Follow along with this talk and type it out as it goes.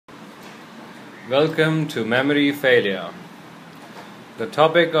Welcome to Memory Failure. The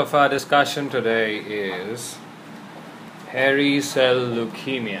topic of our discussion today is hairy cell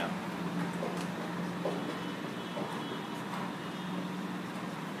leukemia.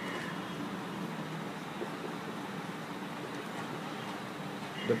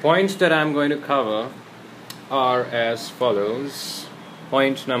 The points that I'm going to cover are as follows.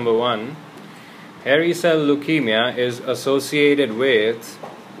 Point number 1. Hairy cell leukemia is associated with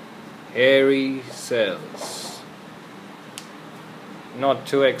hairy cells. Not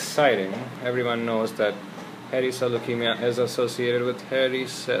too exciting. Everyone knows that hairy cell leukemia is associated with hairy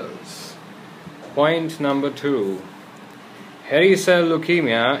cells. Point number 2. Hairy cell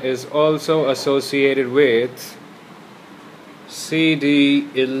leukemia is also associated with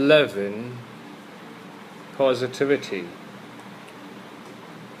CD11 positivity.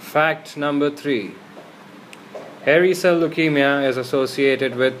 Fact number 3. Hairy cell leukemia is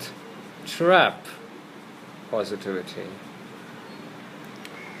associated with TRAP positivity.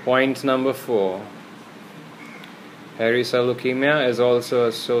 Point number 4. Hairy cell leukemia is also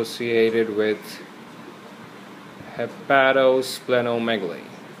associated with hepatosplenomegaly.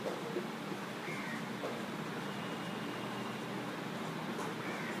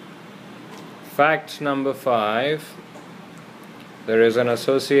 Fact number 5. There is an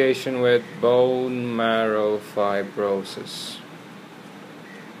association with bone marrow fibrosis.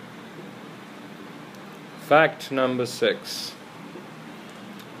 Fact number 6.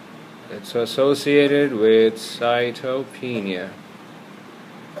 It's associated with cytopenia.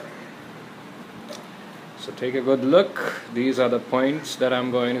 So take a good look. These are the points that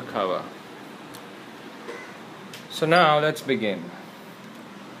I'm going to cover. So now let's begin.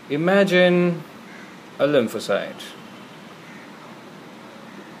 Imagine a lymphocyte.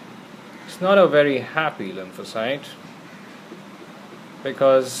 It's not a very happy lymphocyte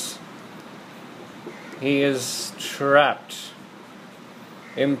because he is trapped,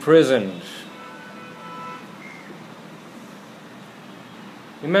 imprisoned.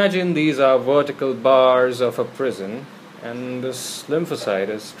 Imagine these are vertical bars of a prison and this lymphocyte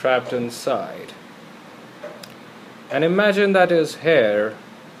is trapped inside. And imagine that his hair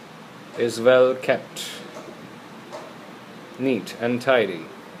is well kept, neat and tidy.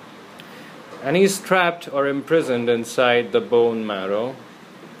 And he's trapped or imprisoned inside the bone marrow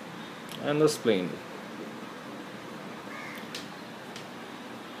and the spleen.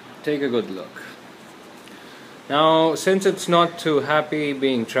 Take a good look. Now, since it's not too happy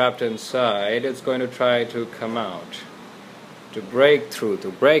being trapped inside, it's going to try to come out, to break through,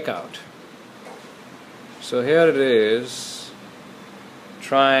 to break out. So here it is,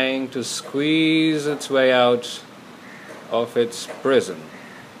 trying to squeeze its way out of its prison.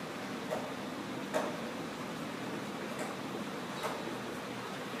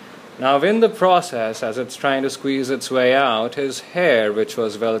 Now in the process, as it's trying to squeeze its way out, his hair, which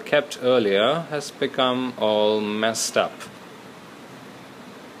was well kept earlier, has become all messed up.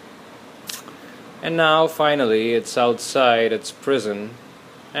 And now finally it's outside its prison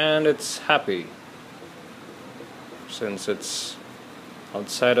and it's happy, since it's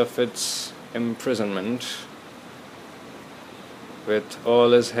outside of its imprisonment with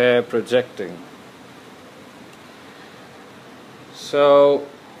all his hair projecting. So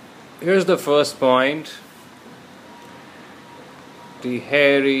here's the first point, the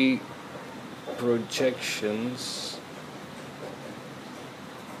hairy projections.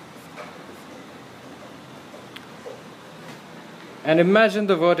 And imagine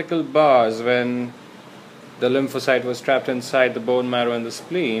the vertical bars when the lymphocyte was trapped inside the bone marrow and the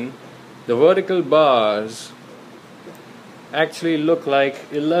spleen. The vertical bars actually look like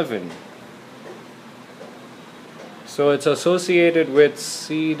 11. So it's associated with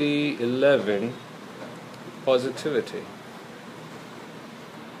CD11 positivity.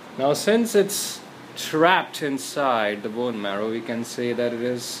 Now since it's trapped inside the bone marrow, we can say that it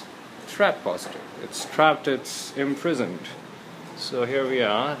is TRAP positive. It's trapped, it's imprisoned. So here we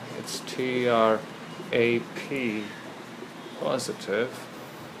are, it's TRAP positive.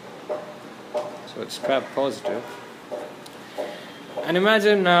 So it's TRAP positive. And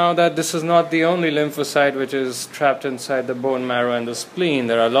imagine now that this is not the only lymphocyte which is trapped inside the bone marrow and the spleen.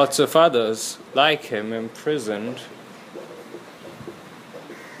 There are lots of others like him imprisoned.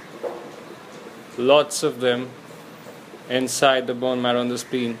 Lots of them inside the bone marrow and the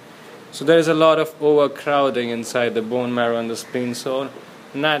spleen. So there is a lot of overcrowding inside the bone marrow and the spleen. So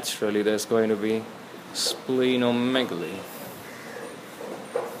naturally there's going to be splenomegaly.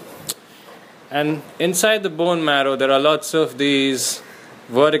 And inside the bone marrow there are lots of these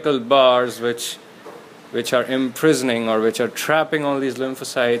vertical bars which are imprisoning or which are trapping all these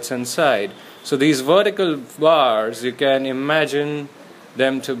lymphocytes inside. So these vertical bars, you can imagine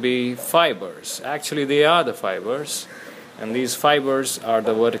them to be fibers. Actually, they are the fibers, and these fibers are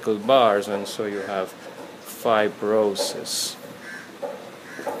the vertical bars, and so you have fibrosis.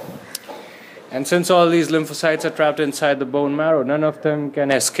 And since all these lymphocytes are trapped inside the bone marrow, none of them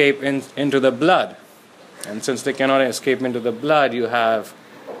can escape into the blood. And since they cannot escape into the blood, you have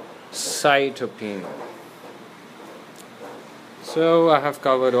cytopenia. So I have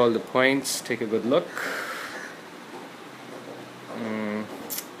covered all the points. Take a good look.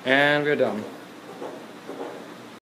 And we're done.